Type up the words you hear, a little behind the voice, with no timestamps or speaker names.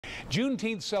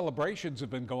Juneteenth celebrations have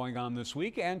been going on this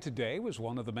week, and today was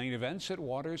one of the main events at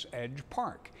Water's Edge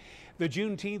Park. The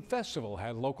Juneteenth Festival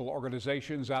had local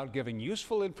organizations out giving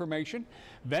useful information,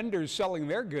 vendors selling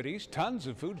their goodies, tons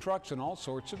of food trucks, and all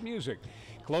sorts of music.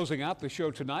 Closing out the show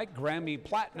tonight, Grammy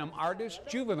Platinum artist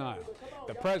Juvenile.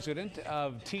 The president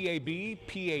of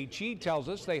TAB-PHE tells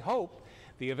us they hope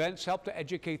the events help to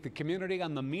educate the community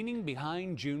on the meaning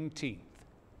behind Juneteenth.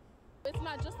 It's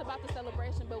not just about the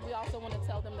celebration, but we also want to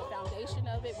tell them the foundation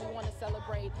of it. We want to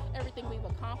celebrate everything we've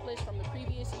accomplished from the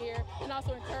previous year and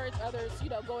also encourage others,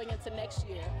 going into next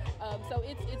year. So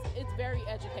it's very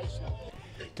educational.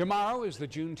 Tomorrow is the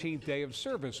Juneteenth Day of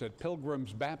Service at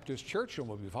Pilgrim's Baptist Church and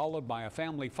will be followed by a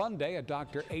family fun day at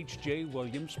Dr. H.J.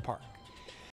 Williams Park.